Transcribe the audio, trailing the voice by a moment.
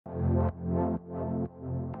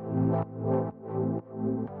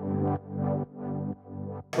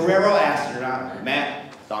Carrero astronaut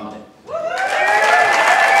Matt Thumpton.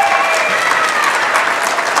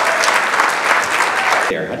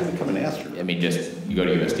 There, how did you become an astronaut? I mean, just you go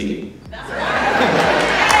to USD.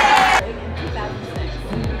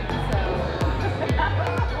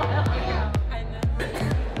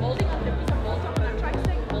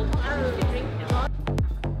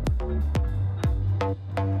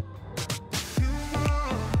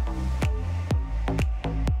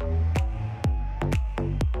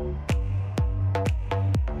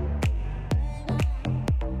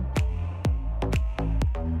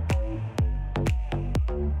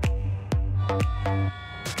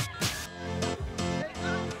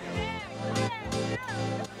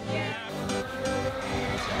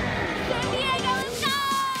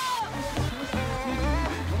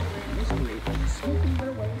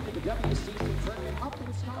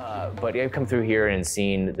 But I've come through here and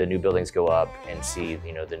seen the new buildings go up and see,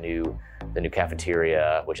 you know, the new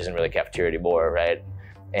cafeteria, which isn't really a cafeteria anymore, right?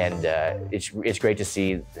 And it's great to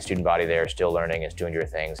see the student body there still learning and doing your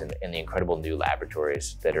things, and the incredible new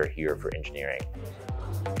laboratories that are here for engineering.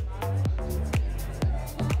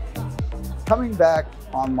 Coming back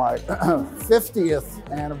on my 50th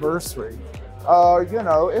anniversary, you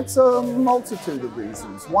know, it's a multitude of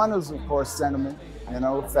reasons. One is, of course, sentiment, you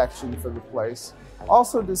know, affection for the place.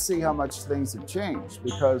 Also to see how much things have changed,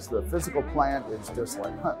 because the physical plant is just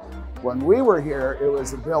like, when we were here, it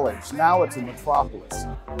was a village. Now it's a metropolis.